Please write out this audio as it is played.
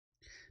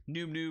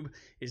Noob,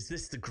 is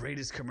this the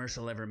greatest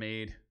commercial ever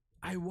made?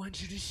 I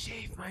want you to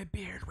shave my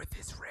beard with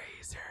his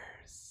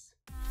razors.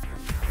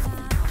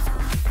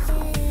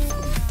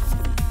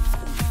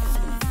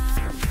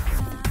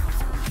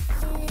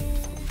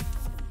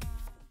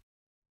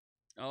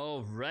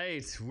 All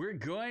right, we're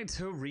going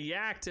to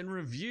react and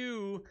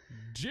review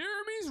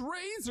Jeremy's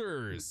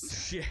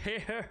razors.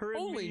 Jeremy's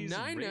Only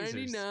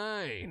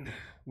 $9.99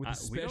 with a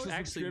special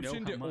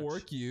subscription to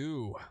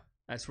OrcU.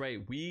 That's right.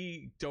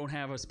 We don't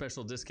have a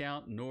special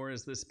discount, nor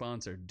is this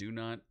sponsored. Do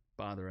not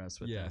bother us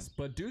with that. Yes,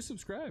 but do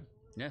subscribe.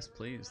 Yes,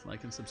 please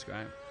like and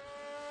subscribe.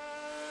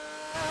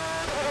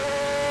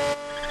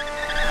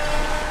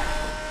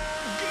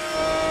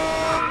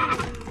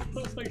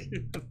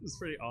 It's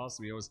pretty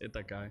awesome. You almost hit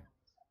that guy.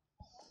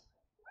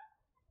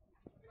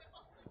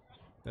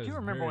 Do you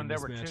remember when there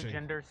were two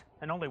genders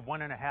and only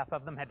 1.5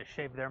 of them had to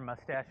shave their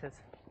mustaches?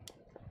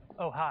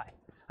 Oh, hi.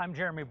 I'm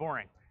Jeremy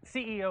Boring,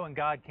 CEO and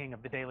God King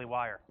of the Daily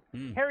Wire.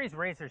 Harry's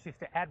Razors used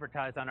to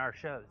advertise on our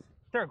shows.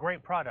 They're a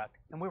great product,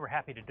 and we were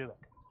happy to do it.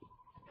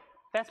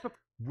 That's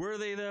Were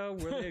they, though?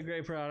 Were they a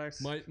great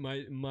product?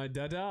 My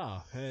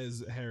dada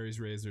has Harry's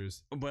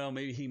Razors. Well,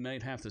 maybe he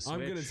might have to switch.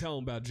 I'm going to tell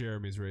him about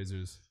Jeremy's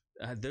Razors.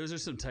 Those are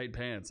some tight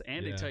pants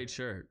and a tight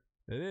shirt.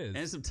 It is.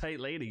 And some tight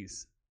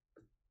ladies.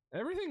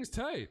 Everything's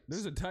tight.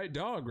 There's a tight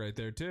dog right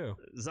there, too.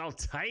 It's all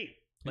tight.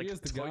 He is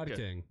the God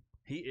King.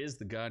 He is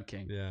the God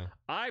King. Yeah.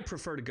 I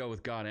prefer to go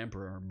with God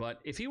Emperor, but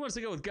if he wants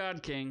to go with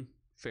God King,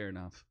 fair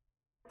enough.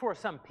 before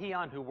some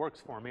peon who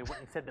works for me went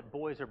and said that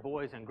boys are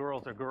boys and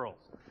girls are girls.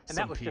 And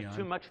that was just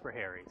too much for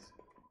Harry's.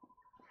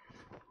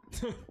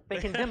 They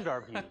condemned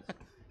our views.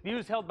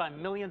 Views held by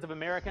millions of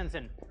Americans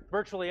and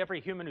virtually every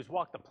human who's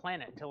walked the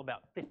planet until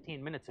about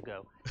 15 minutes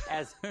ago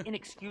as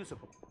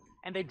inexcusable.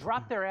 And they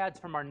dropped their ads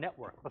from our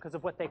network because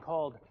of what they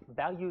called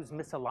values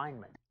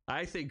misalignment.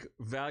 I think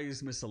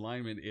values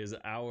misalignment is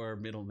our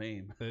middle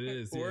name. It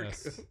is,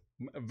 yes.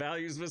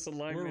 Values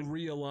misalignment.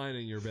 We're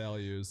realigning your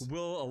values.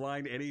 We'll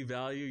align any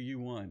value you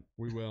want.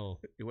 We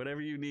will.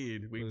 Whatever you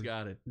need, we've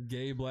got it.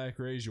 Gay, black,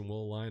 or Asian,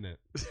 we'll align it.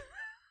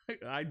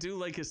 I do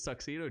like his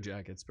tuxedo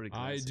jacket. It's pretty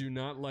cool. I do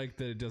not like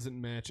that it doesn't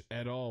match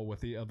at all with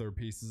the other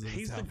pieces of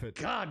his outfit. He's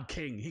the God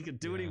King. He can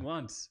do what he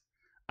wants.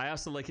 I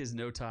also like his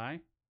no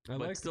tie. I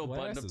like still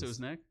buttoned up to his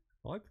neck.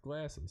 I like the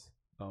glasses.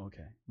 Oh,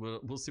 okay.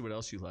 We'll see what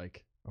else you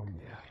like. Oh,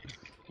 yeah.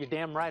 You're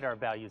damn right our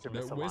values are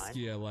misaligned. That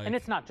whiskey I like. And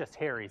it's not just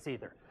Harry's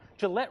either.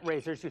 Gillette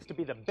razors used to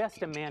be the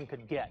best a man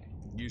could get.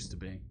 Used to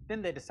be.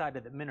 Then they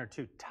decided that men are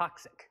too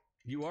toxic.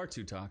 You are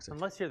too toxic.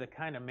 Unless you're the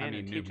kind of man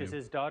who teaches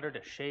his daughter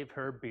to shave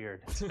her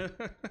beard.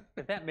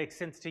 If that makes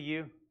sense to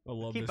you,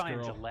 keep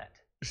buying Gillette.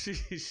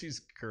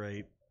 She's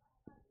great.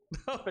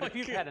 But if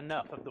you've had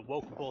enough of the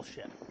woke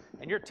bullshit,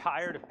 and you're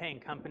tired of paying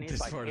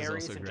companies like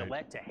Harry's and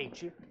Gillette to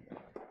hate you,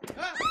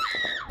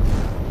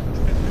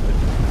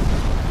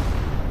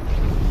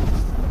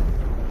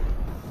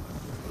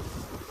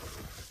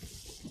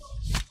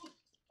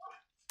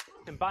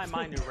 then buy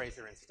my new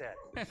razor instead.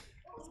 This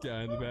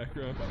guy in the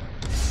background.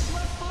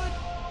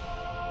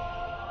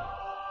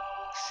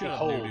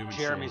 Behold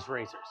Jeremy's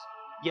razors.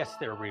 Yes,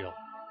 they're real.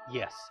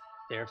 Yes,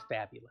 they're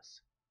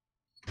fabulous.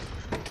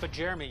 But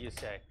Jeremy, you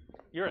say,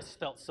 you're a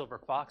svelte silver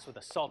fox with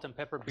a salt and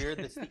pepper beard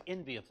that's the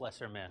envy of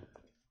lesser men.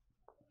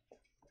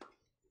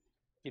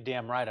 You're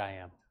damn right I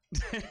am.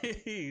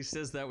 He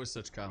says that with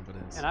such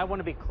confidence. And I want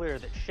to be clear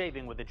that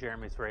shaving with a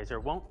Jeremy's razor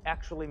won't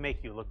actually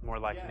make you look more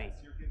like me.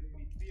 You're giving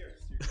me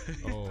fierce.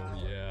 Oh,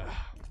 yeah.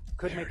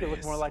 Could make you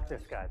look more like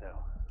this guy, though.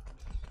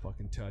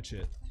 Fucking touch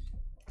it.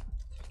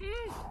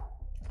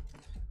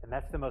 And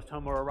that's the most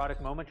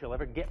homoerotic moment you'll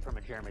ever get from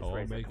a Jeremy's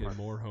razor. Oh, make it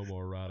more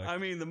homoerotic. I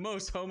mean, the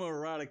most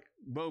homoerotic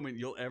moment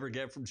you'll ever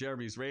get from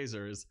Jeremy's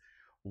razor is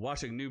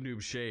watching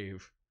Noob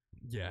shave.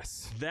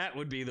 Yes. That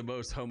would be the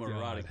most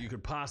homoerotic you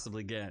could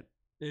possibly get.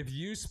 If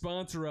you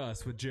sponsor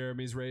us with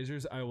Jeremy's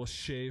razors, I will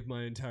shave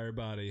my entire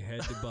body,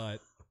 head to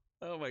butt.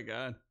 Oh my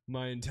god.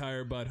 My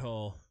entire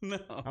butthole. No.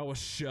 I will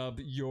shove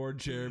your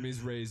Jeremy's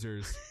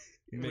razors.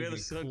 Make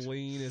it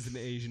clean as an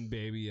Asian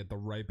baby at the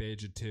ripe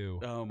age of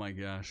 2. Oh my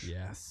gosh.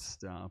 Yes.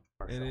 Stop.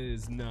 And it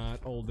is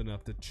not old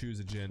enough to choose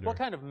a gender. What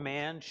kind of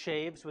man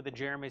shaves with a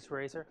Jeremy's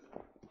razor?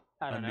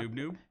 I don't know.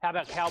 Noob? How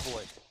about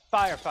cowboys,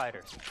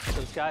 firefighters,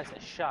 those guys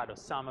that shot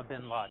Osama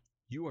bin Laden?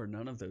 You are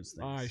none of those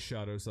things. I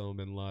shot Osama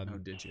bin Laden. Oh,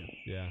 did you?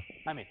 Yeah.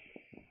 I mean,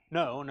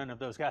 no, none of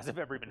those guys have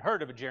ever even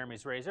heard of a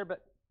Jeremy's razor, but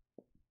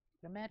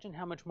imagine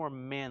how much more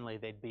manly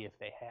they'd be if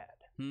they had.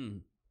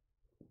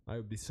 I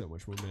would be so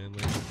much more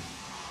manly.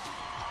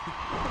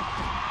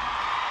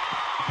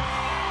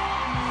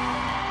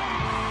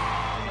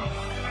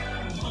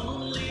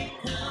 Only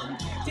come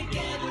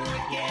together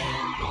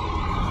again.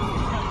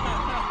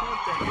 What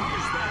the heck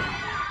is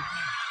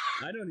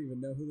that? I don't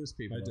even know who this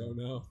people are. I don't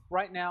know.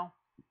 Right now,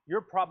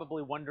 you're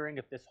probably wondering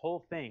if this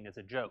whole thing is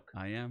a joke.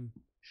 I am.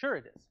 Sure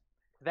it is.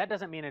 That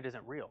doesn't mean it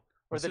isn't real,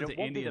 or that it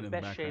won't be the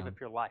best shave of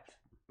your life.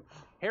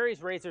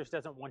 Harry's Razors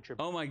doesn't want your...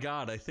 Oh my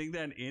god, I think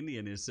that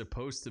Indian is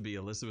supposed to be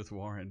Elizabeth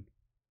Warren.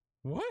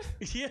 What?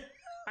 Yeah.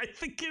 I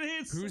think it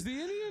is. Who's the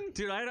Indian?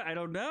 Dude, I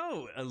don't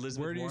know.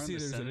 Elizabeth Where do you Warren, see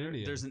there's senator. an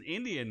Indian? There's an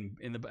Indian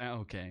in the...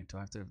 Okay, do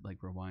I have to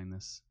rewind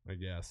this? I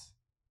guess.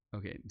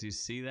 Okay, do you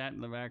see that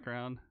in the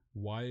background?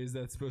 Why is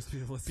that supposed to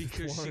be Elizabeth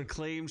Because Warren? she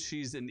claims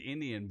she's an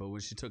Indian, but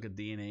when she took a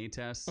DNA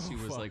test, she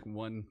was like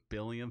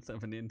 1/1000th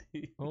of an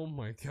Indian. Oh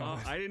my god!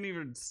 I didn't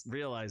even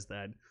realize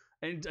that.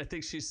 And I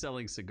think she's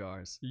selling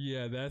cigars.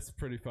 Yeah, that's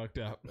pretty fucked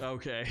up.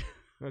 Okay.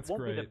 That's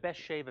Won't great. be the best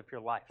shave of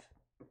your life.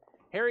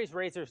 Harry's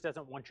Razors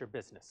doesn't want your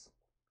business.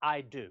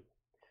 I do.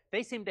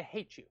 They seem to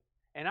hate you.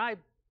 And I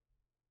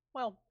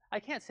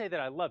can't say that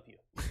I love you,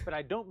 but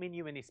I don't mean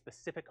you any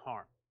specific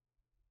harm.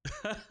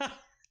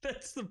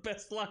 That's the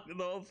best line of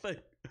the whole thing.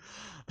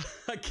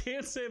 I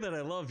can't say that I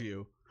love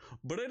you,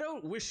 but I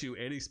don't wish you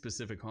any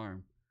specific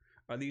harm.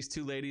 Are these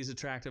two ladies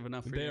attractive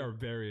enough for you? They are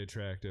very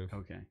attractive.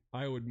 Okay.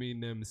 I would mean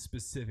them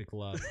specific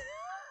love.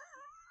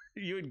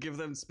 You would give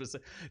them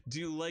specific... Do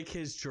you like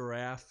his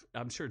giraffe?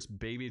 I'm sure it's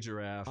baby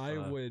giraffe. I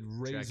would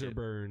razor jacket.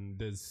 burn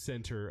the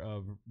center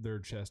of their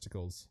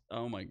chesticles.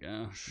 Oh my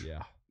gosh.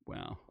 Yeah.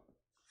 Wow.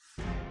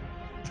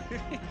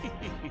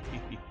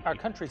 Our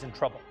country's in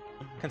trouble.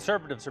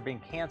 Conservatives are being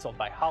canceled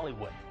by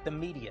Hollywood, the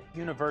media,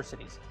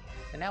 universities,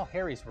 and now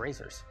Harry's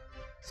Razors.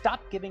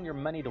 Stop giving your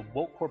money to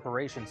woke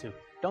corporations who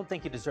don't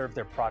think you deserve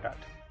their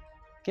product.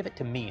 Give it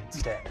to me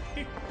instead.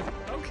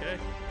 Okay,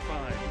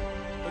 fine.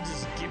 I'll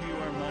just give you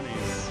our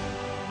monies.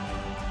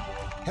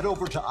 Head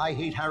over to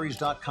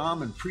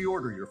IHateHarrys.com and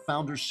pre-order your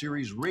Founders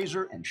Series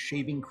razor and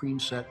shaving cream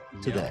set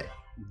today.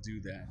 Yep, do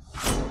that.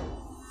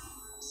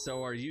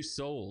 So are you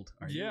sold?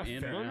 Are you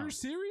in or out? Founders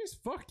Series?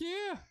 Fuck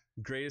yeah.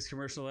 Greatest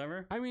commercial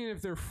ever? I mean,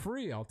 if they're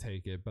free, I'll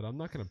take it, but I'm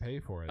not going to pay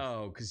for it.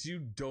 Oh, because you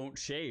don't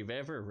shave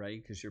ever,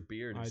 right? Because your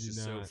beard is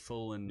just so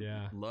full and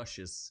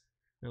luscious.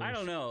 I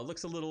don't know. It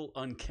looks a little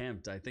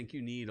unkempt. I think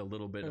you need a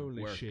little bit of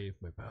work. Shave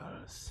my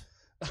balls.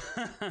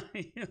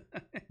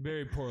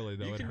 Very poorly,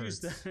 though. You it could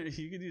hurts. use that.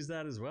 You could use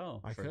that as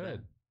well. I could. That.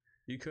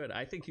 You could.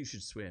 I think you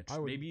should switch. I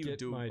would Maybe you get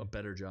do my a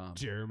better job.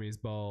 Jeremy's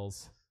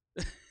balls.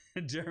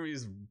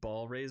 Jeremy's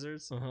ball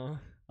razors.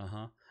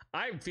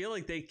 I feel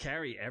like they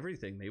carry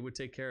everything. They would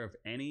take care of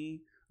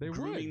any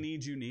grooming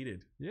needs you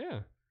needed. Yeah.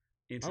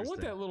 I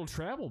want that little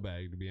travel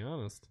bag, to be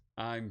honest.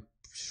 I'm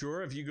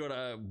sure if you go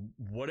to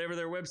whatever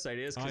their website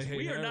is, because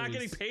we are not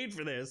getting paid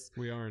for this.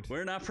 We aren't.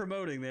 We're not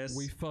promoting this.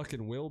 We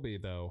fucking will be,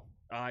 though.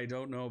 I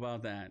don't know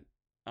about that.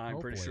 I'm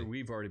pretty sure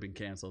we've already been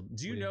canceled.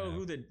 Do you know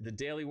who the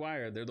Daily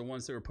Wire? They're the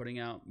ones that were putting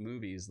out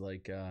movies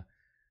like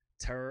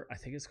Terror. I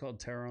think it's called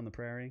Terror on the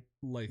Prairie,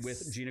 like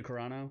with Gina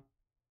Carano.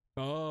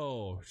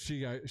 Oh,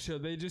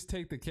 should they just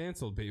take the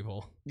canceled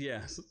people?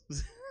 Yes.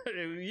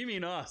 You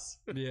mean us?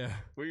 Yeah.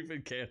 We've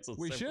been canceled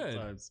several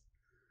times.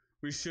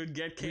 We should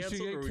get canceled. We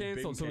should get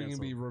canceled so we can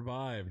be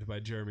revived by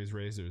Jeremy's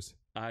Razors.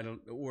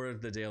 Or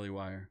the Daily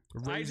Wire.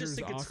 I just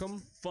think it's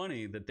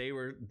funny that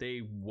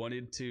they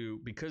wanted to,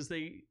 because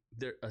a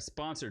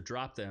sponsor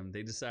dropped them.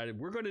 They decided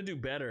we're going to do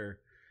better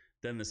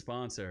than the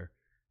sponsor,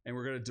 and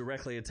we're going to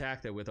directly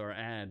attack that with our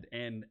ad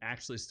and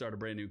actually start a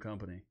brand new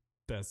company.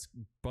 That's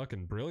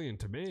fucking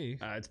brilliant to me.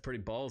 It's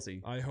pretty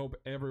ballsy. I hope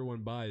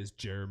everyone buys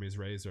Jeremy's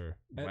Razor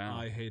at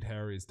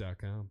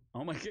IHateHarrys.com.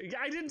 Oh my god!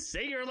 I didn't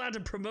say you're allowed to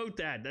promote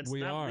that. That's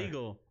not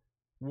legal.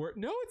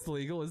 No, it's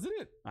legal, isn't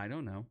it? I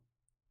don't know.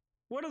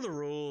 What are the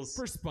rules?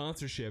 For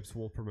sponsorships,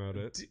 we'll promote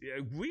it.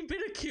 We've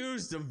been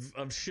accused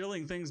of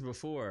shilling things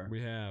before.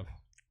 We have.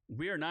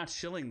 We are not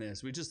shilling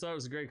this. We just thought it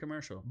was a great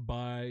commercial.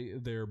 Buy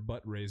their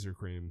butt razor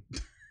cream.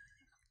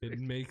 It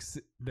makes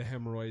the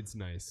hemorrhoids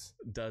nice.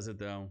 Does it,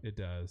 though? It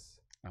does.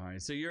 All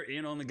right, so you're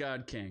in on the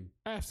God King.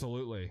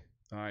 Absolutely.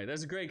 All right,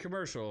 that's a great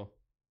commercial.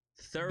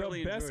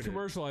 Thoroughly the best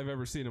commercial I've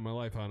ever seen in my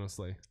life,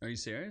 honestly. Are you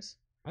serious?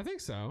 I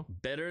think so.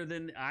 Better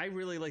than... I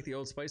really like the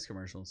Old Spice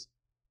commercials.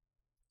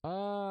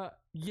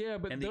 Yeah,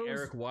 but and the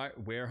Eric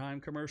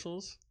Wareheim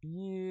commercials?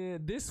 Yeah,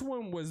 this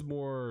one was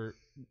more...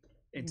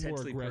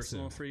 Intensely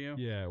personal for you?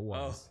 Yeah, it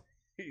was.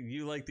 Oh,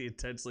 you like the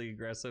intensely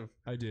aggressive?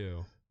 I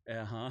do.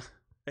 Uh-huh.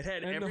 It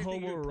had and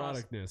everything the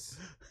homoeroticness.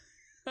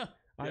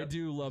 I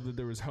do love that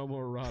there was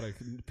homoerotic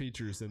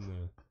features in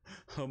the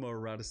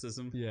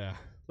homoeroticism. Yeah,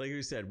 like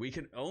you said,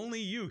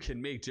 you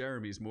can make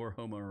Jeremy's more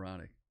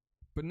homoerotic,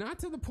 but not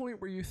to the point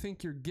where you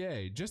think you're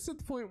gay. Just at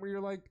the point where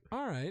you're like,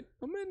 all right,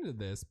 I'm into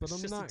this, but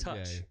I'm not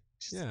gay.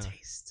 Just a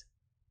taste.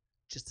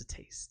 Just a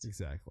taste.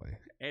 Exactly.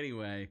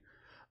 Anyway,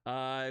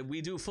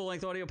 we do a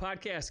full-length audio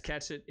podcast.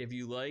 Catch it if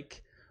you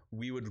like.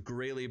 We would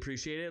greatly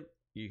appreciate it.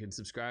 You can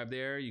subscribe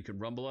there. You can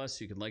rumble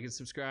us. You can like and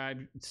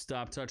subscribe.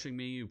 Stop touching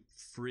me, you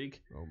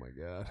freak. Oh, my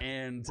God.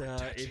 And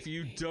if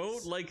you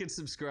don't like and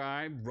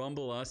subscribe,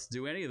 rumble us,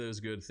 do any of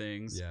those good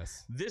things.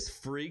 Yes. This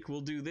freak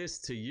will do this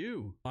to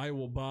you. I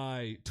will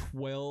buy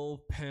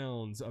 12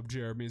 pounds of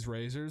Jeremy's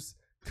Razors,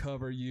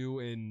 cover you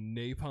in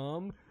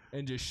napalm,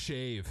 and just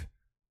shave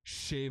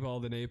all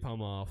the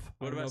napalm off.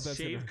 What about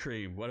shave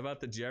cream? What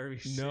about the Jeremy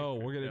shave? No,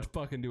 we're going to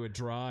fucking do it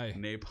dry.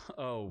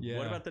 Oh, yeah.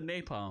 What about the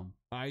napalm?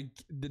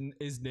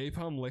 Is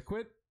napalm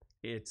liquid?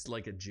 It's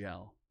like a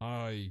gel.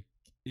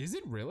 Is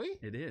it really?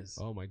 It is.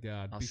 Oh my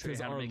God. Because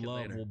our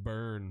love will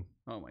burn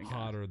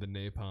hotter than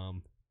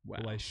napalm.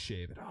 will I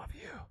shave it off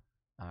you.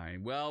 All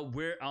right. Well,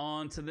 we're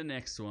on to the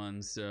next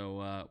one.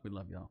 So we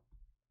love y'all.